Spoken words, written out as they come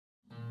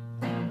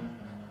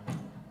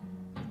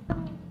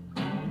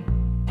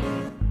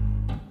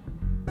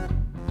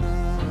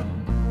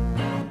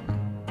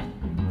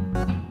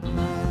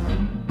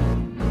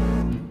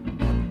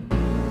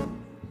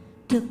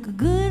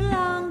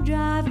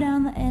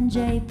and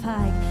J.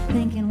 Pike,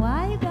 thinking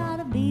why you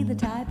gotta be the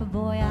type of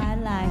boy I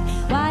like.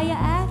 Why you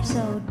act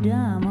so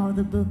dumb, all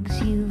the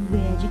books you've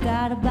read. You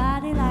got a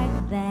body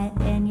like that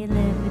and you're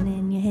living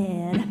in your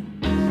head.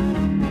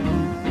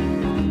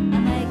 I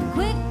make a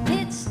quick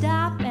pit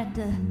stop at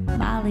the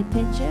Molly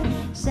pitcher.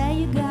 Say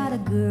you got a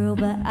girl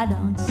but I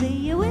don't see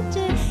you with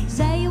you.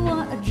 Say you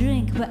want a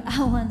drink but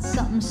I want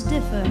something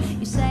stiffer.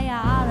 You say I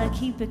oughta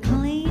keep it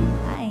clean,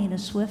 I ain't a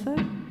Swiffer.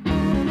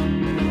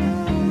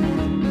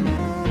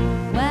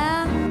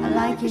 Well, I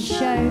like your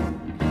shirt,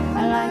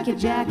 I like your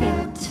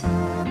jacket.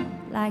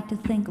 Like to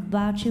think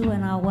about you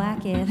when I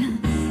whack it.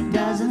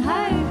 Doesn't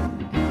hurt,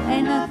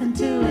 ain't nothing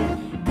to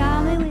it.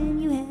 Call me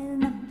when you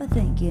heading up for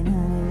thinking,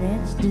 honey,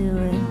 let's do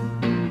it.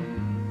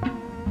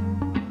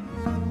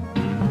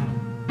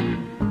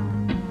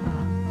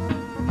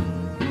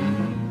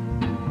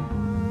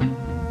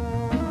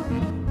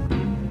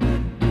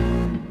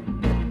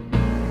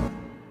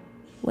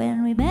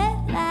 When we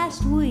met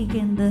last week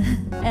in the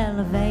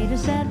elevator,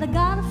 said I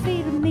gotta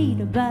feed a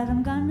meter, but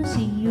I'm gonna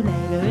see you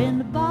later. In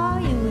the bar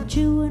you were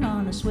chewing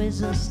on a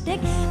Swizzle stick.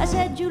 I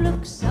said you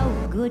look so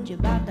good, you're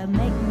about to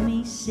make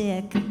me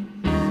sick.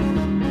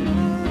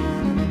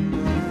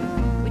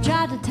 We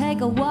tried to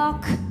take a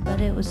walk, but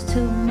it was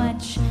too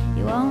much.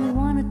 You only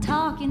wanna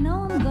talk, you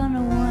know I'm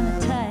gonna wanna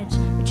touch.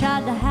 We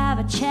tried to have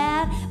a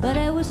chat, but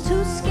it was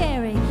too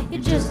scary.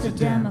 You're just a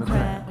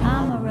Democrat,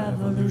 I'm a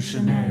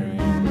revolutionary.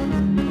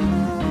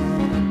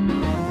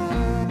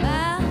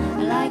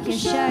 I like your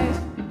shirt,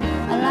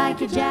 I like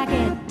your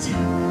jacket.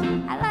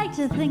 I like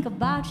to think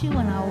about you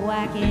when I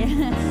whack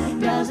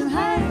it. Doesn't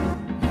hurt,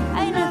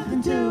 ain't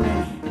nothing to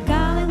it.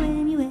 Call me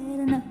when you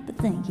heading up for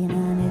thinking,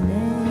 honey,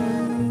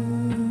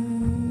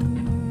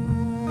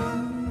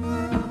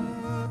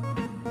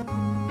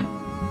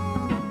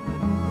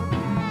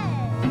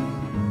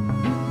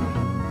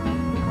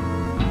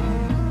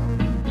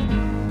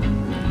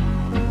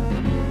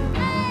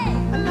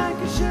 I like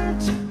your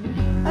shirt,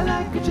 I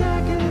like your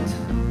jacket.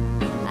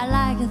 I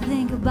like to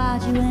think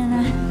about you when I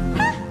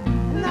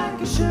like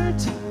your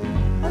shirt,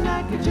 I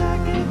like your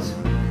jacket.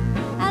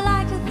 I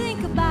like to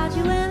think about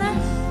you when I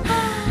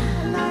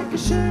like your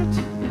shirt,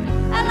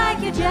 I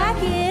like your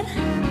jacket.